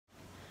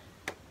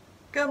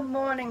Good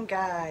morning,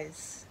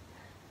 guys.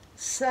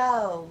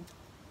 So,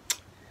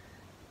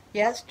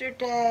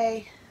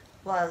 yesterday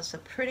was a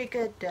pretty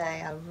good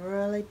day. I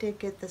really did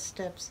get the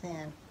steps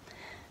in.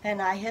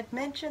 And I had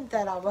mentioned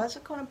that I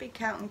wasn't going to be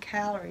counting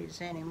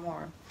calories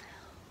anymore.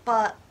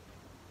 But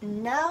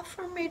now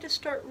for me to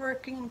start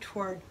working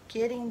toward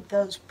getting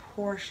those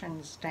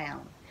portions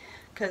down,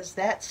 because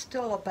that's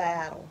still a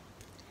battle.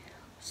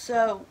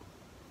 So,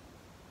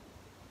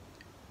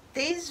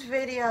 these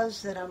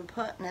videos that I'm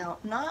putting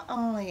out, not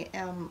only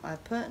am I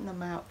putting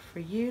them out for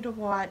you to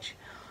watch,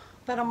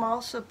 but I'm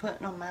also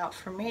putting them out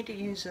for me to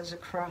use as a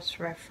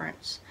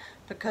cross-reference,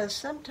 because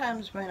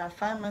sometimes when I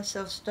find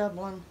myself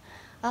stumbling,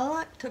 I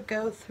like to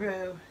go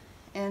through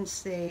and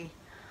see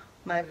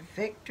my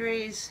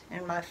victories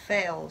and my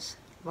fails,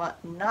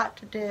 what not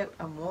to do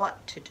and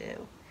what to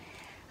do.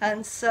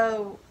 And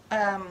so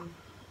I'm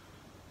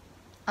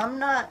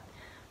not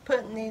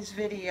putting these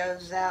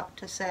videos out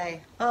to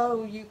say,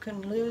 oh, you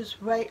can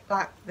lose weight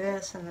like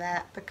this and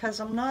that, because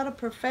I'm not a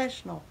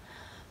professional.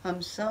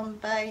 I'm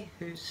somebody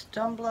who's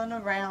stumbling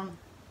around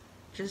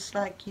just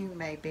like you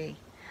may be.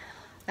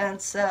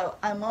 And so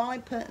I'm only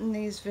putting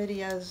these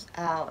videos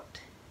out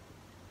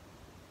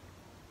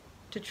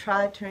to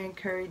try to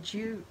encourage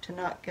you to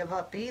not give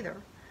up either,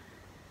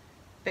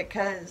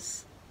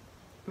 because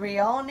we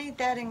all need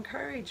that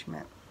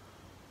encouragement.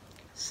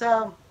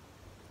 So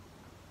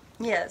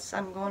yes,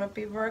 I'm going to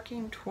be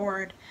working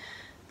toward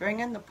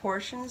bringing the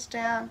portions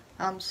down.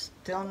 I'm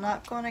still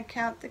not going to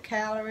count the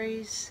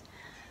calories.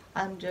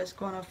 I'm just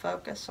going to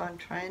focus on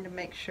trying to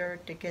make sure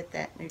to get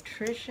that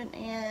nutrition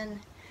in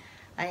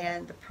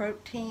and the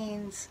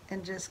proteins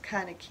and just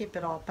kind of keep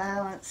it all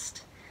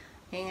balanced.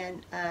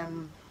 And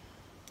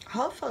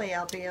hopefully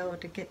I'll be able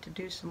to get to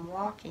do some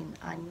walking.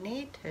 I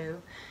need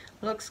to.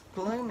 Looks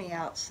gloomy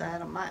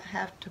outside. I might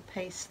have to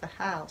pace the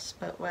house,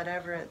 but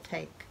whatever it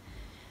takes.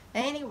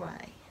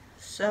 Anyway,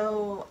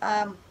 so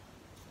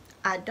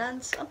I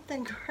done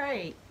something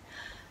great.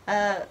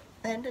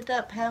 Ended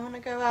up having to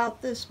go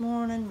out this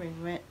morning. We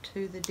went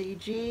to the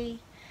DG,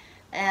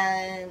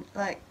 and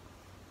like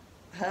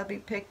hubby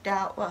picked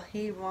out what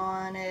he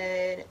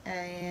wanted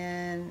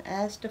and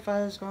asked if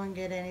I was going to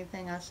get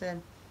anything. I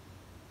said,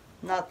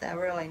 not that I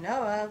really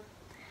know of.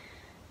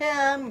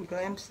 Yeah, I'm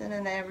glimpsing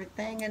and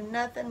everything, and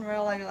nothing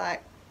really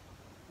like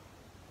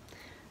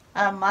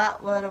I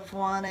might would have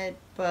wanted,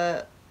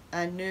 but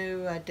I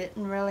knew I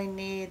didn't really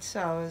need,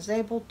 so I was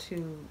able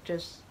to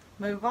just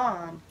move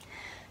on.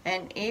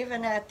 And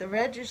even at the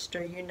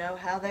register, you know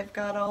how they've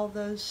got all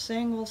those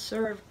single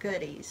serve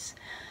goodies.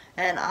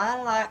 And I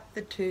like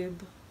the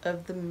tube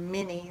of the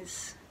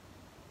minis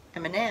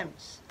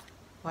M&Ms.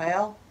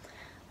 Well,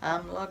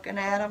 I'm looking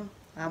at them,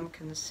 I'm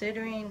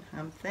considering,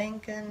 I'm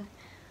thinking,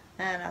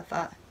 and I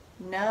thought,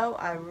 no,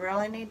 I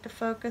really need to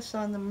focus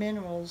on the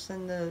minerals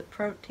and the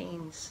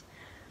proteins.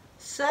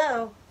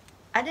 So,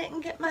 I didn't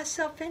get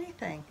myself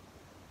anything.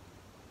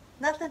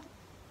 Nothing.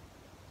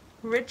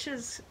 Which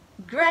is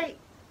great.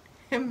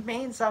 It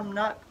means I'm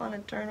not going to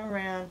turn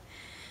around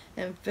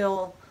and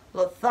feel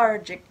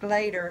lethargic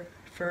later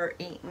for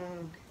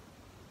eating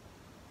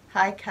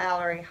high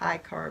calorie, high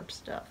carb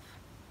stuff.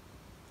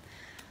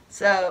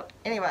 So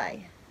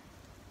anyway,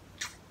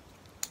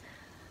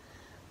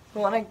 I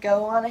want to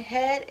go on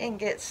ahead and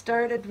get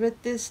started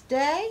with this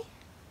day,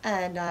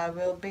 and I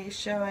will be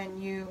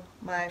showing you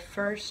my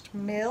first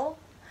meal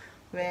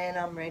when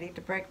I'm ready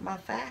to break my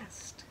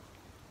fast.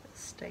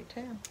 Stay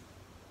tuned.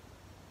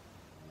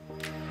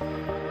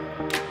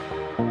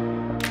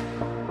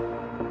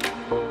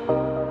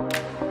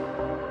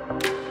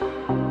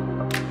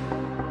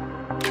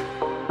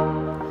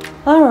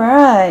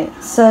 Alright,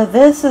 so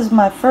this is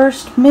my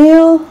first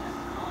meal.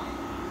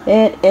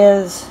 It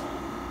is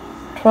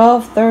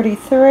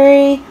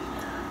 12:33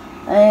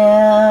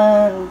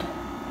 and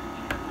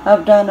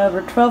I've done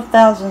over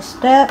 12,000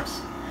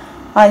 steps.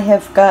 I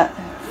have got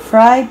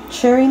fried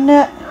cherry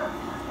nut,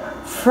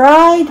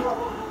 fried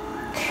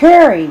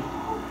curry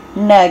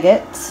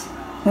nuggets,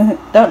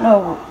 don't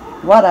know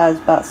what I was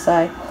about to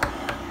say,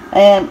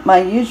 and my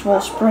usual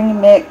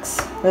spring mix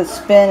with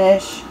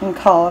spinach and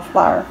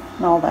cauliflower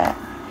and all that.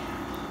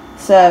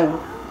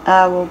 So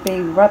I will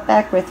be right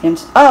back with you.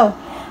 Oh,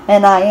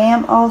 and I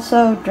am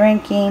also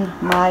drinking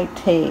my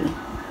tea.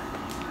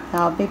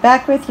 I'll be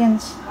back with you.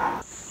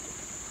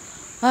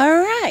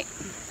 Alright,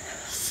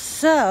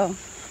 so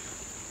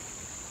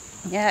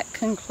that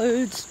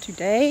concludes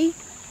today,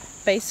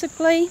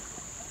 basically.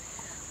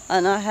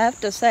 And I have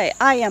to say,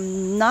 I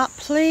am not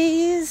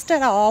pleased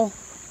at all.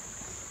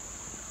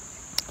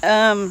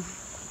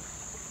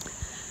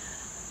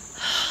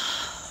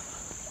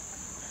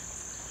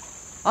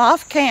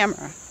 Off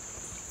camera,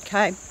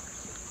 okay,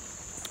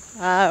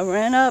 I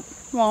ran up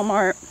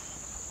Walmart.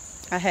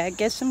 I had to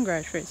get some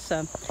groceries,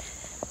 so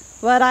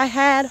what I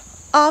had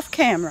off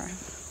camera,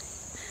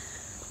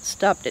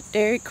 stopped at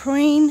Dairy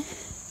Queen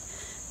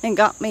and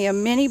got me a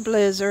mini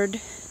blizzard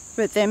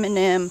with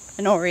M&M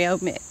and Oreo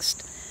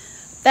mixed.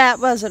 That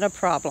wasn't a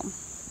problem.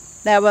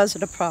 That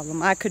wasn't a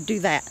problem. I could do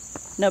that,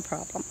 no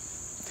problem.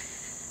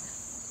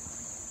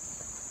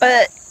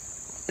 But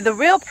the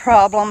real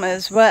problem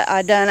is what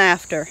I done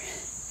after.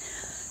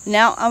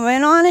 Now I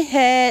went on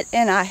ahead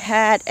and I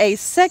had a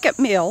second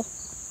meal,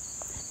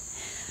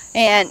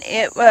 and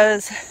it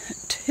was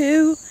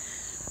 2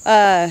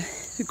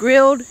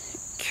 grilled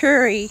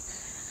curry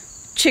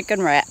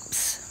chicken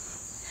wraps.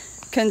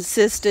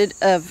 Consisted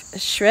of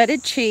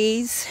shredded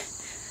cheese,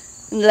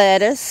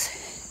 lettuce,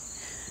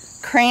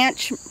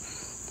 ranch,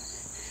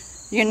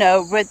 you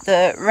know, with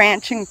the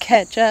ranch and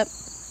ketchup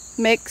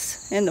mix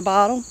in the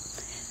bottle,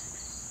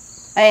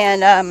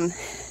 and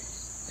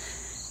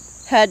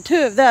had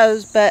 2 of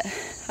those, but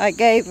I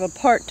gave a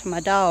part to my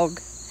dog.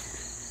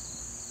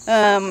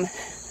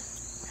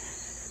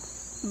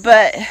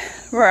 But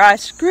where I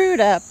screwed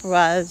up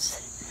was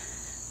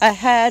I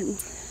had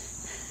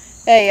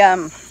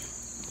a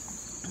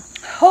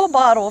whole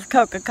bottle of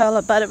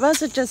Coca-Cola, but it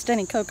wasn't just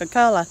any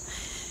Coca-Cola.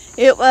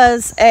 It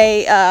was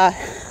a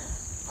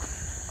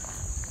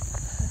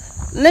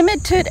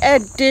limited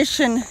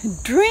edition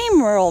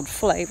Dream World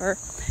flavor.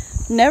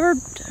 Never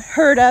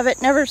heard of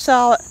it, never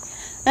saw it,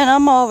 and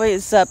I'm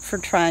always up for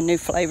trying new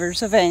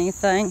flavors of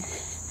anything.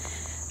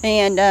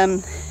 And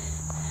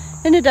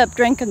ended up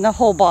drinking the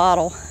whole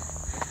bottle.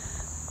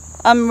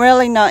 I'm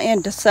really not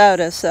into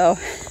soda, so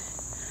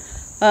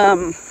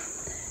I'm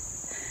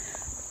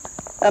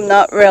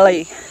not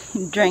really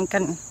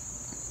drinking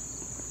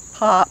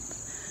pop.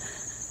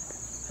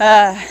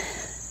 And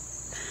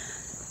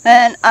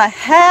I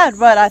had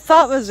what I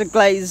thought was a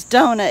glazed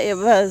donut. It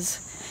was,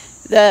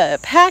 the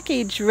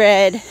package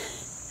read,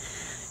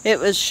 it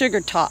was sugar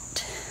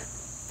topped.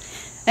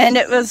 And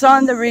it was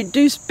on the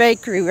reduced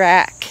bakery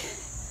rack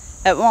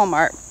at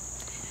Walmart.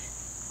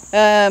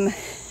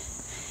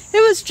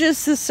 It was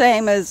just the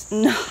same as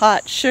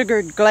not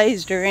sugared,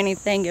 glazed, or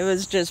anything. It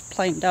was just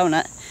plain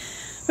donut,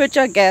 which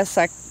I guess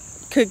I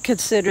could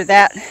consider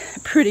that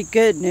pretty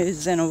good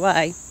news in a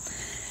way.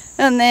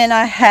 And then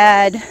I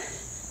had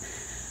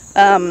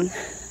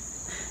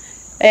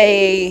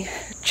a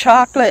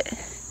chocolate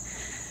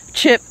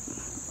chip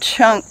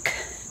chunky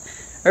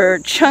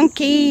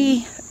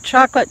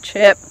chocolate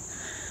chip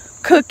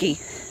cookie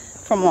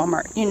from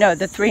Walmart. You know,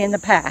 the 3 in the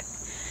pack.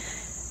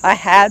 I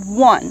had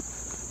 1.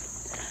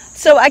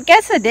 So I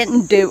guess I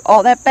didn't do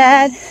all that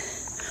bad,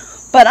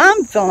 but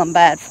I'm feeling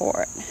bad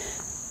for it.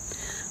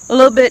 A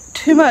little bit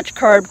too much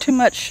carb, too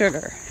much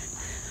sugar.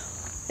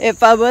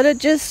 If I would have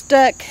just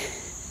stuck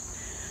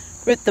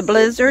with the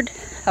Blizzard,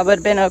 I would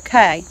have been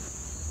okay.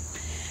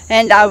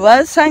 And I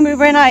was hungry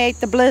when I ate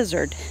the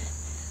Blizzard.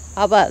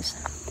 I was.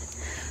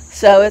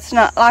 So it's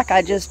not like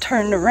I just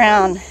turned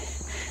around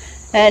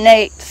and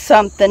ate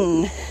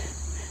something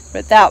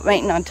without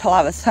waiting until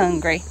I was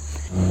hungry.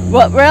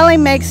 What really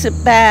makes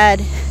it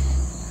bad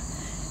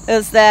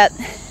is that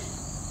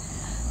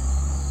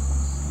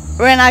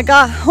when I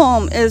got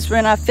home is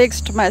when I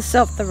fixed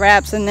myself the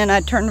wraps, and then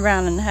I turned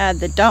around and had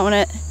the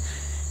donut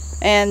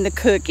and the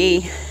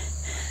cookie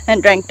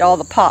and drank all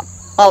the pop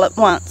all at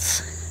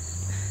once.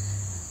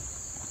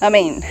 I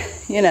mean,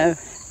 you know,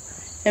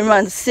 in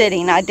one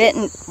sitting. I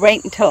didn't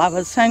wait until I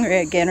was hungry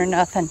again or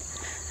nothing.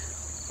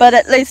 But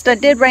at least I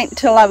did wait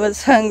until I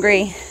was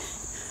hungry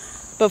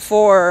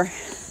before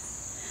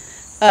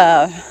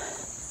I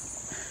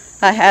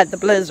had the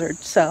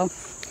Blizzard. So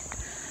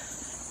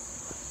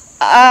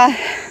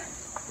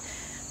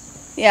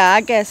yeah,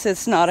 I guess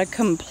it's not a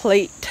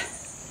complete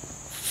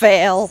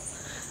fail.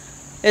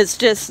 It's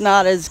just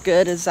not as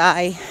good as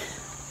I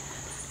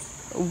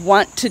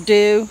want to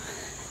do,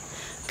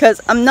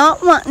 because I'm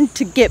not wanting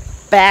to get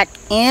back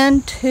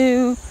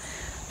into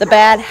the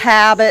bad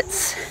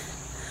habits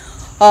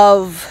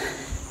of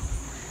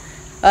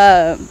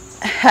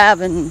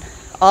having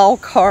all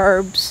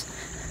carbs.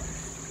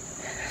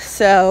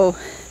 So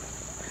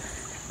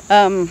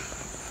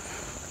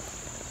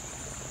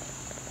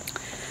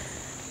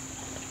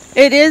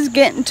it is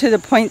getting to the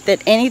point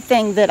that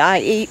anything that I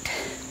eat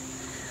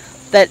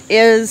that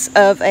is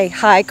of a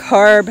high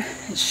carb,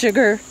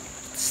 sugar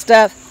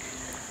stuff,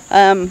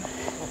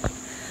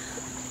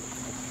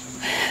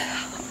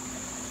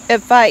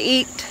 if I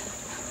eat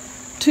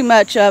too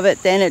much of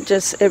it, then it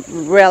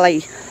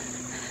really,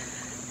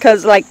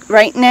 because like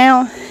right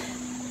now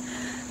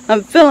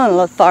I'm feeling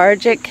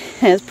lethargic,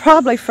 and it's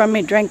probably from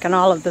me drinking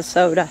all of the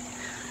soda.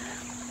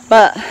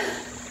 But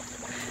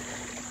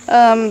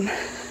I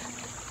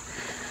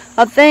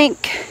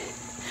think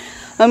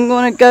I'm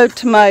going to go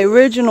to my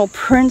original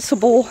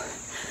principle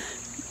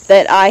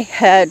that I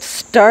had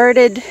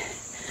started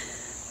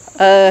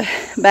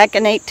back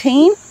in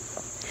 18,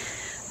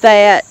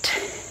 that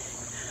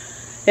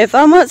if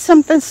I want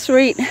something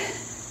sweet,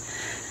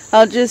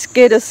 I'll just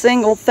get a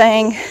single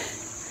thing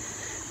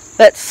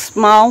that's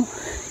small,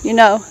 you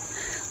know,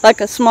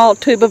 like a small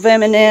tube of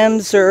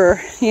M&Ms,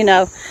 or, you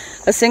know,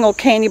 a single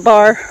candy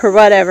bar or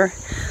whatever.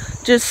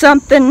 Just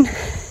something,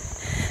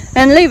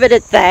 and leave it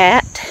at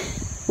that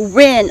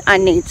when I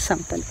need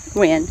something.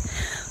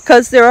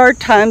 Because there are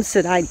times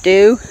that I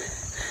do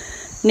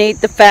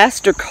need the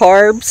faster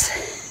carbs,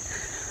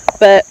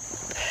 but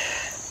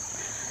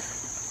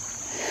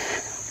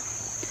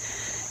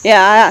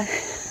yeah,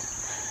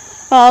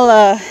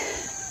 I'll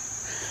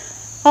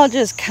I'll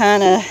just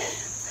kind of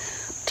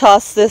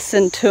toss this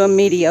into a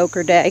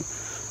mediocre day.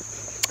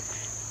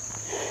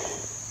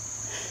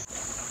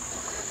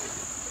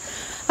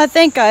 I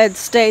think I had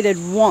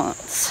stated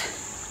once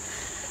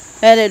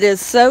that it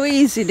is so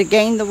easy to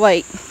gain the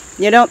weight.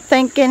 You don't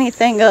think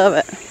anything of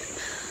it.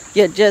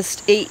 You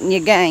just eat and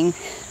you gain.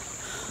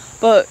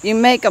 But you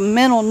make a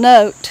mental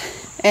note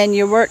and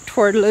you work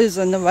toward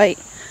losing the weight.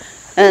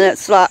 And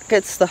it's like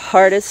it's the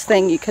hardest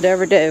thing you could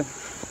ever do.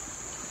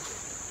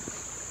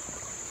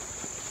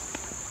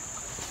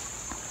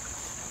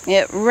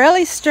 It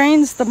really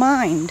strains the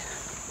mind.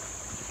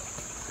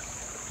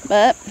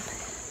 But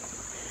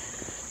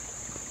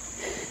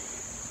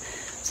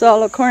it's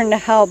all according to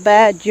how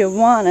bad you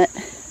want it.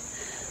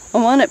 I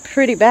want it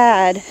pretty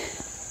bad.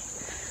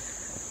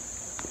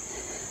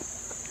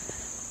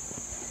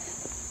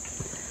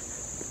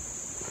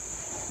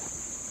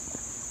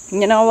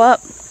 You know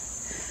what?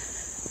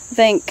 I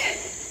think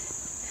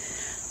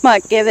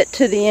might give it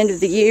to the end of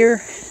the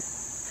year.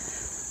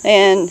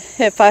 And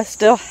if I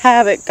still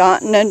have it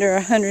gotten under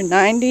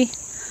 190,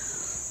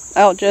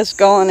 I'll just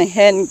go on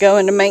ahead and go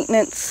into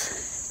maintenance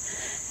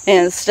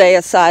and stay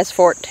a size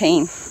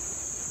 14.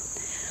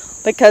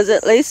 Because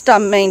at least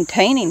I'm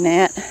maintaining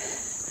that.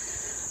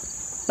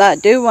 I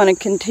do want to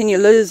continue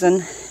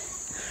losing,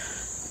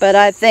 but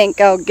I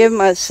think I'll give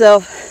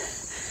myself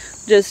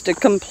just a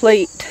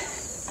complete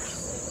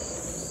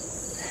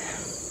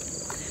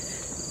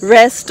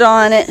rest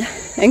on it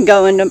and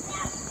go into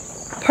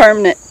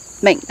permanent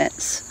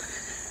maintenance.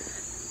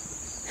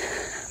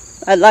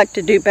 I'd like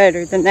to do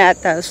better than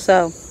that though,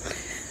 so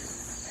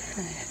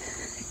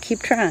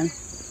keep trying.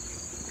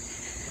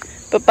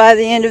 But by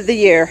the end of the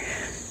year,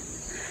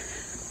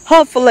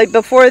 hopefully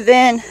before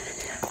then,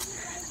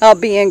 I'll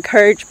be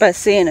encouraged by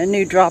seeing a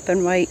new drop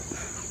in weight.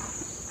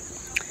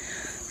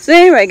 So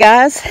anyway,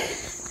 guys,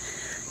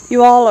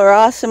 you all are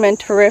awesome and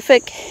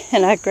terrific,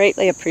 and I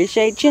greatly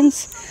appreciate you.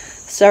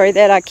 Sorry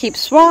that I keep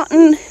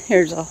swatting.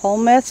 Here's a whole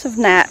mess of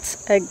gnats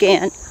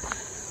again.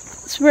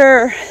 It's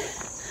where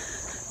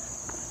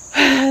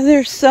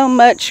there's so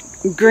much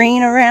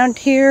green around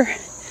here,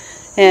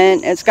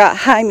 and it's got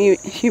high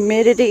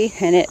humidity,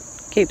 and it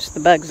keeps the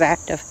bugs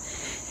active.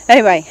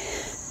 Anyway,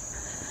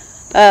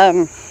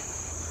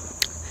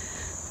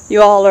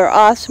 you all are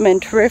awesome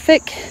and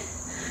terrific.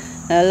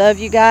 I love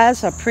you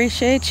guys. I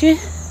appreciate you.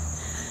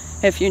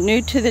 If you're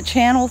new to the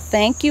channel,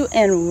 thank you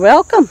and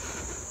welcome.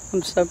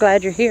 I'm so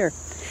glad you're here.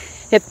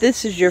 If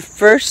this is your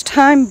first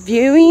time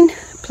viewing,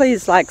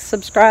 please like,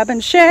 subscribe,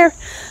 and share.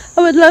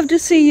 I would love to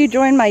see you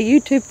join my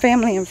YouTube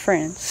family and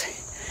friends.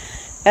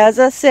 As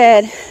I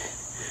said,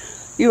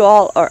 you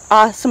all are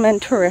awesome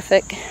and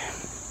terrific.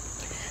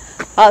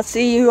 I'll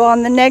see you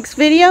on the next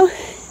video.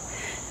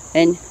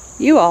 And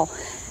you all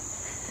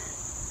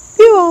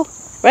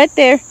right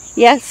there,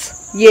 yes,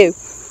 you.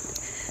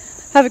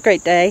 Have a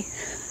great day.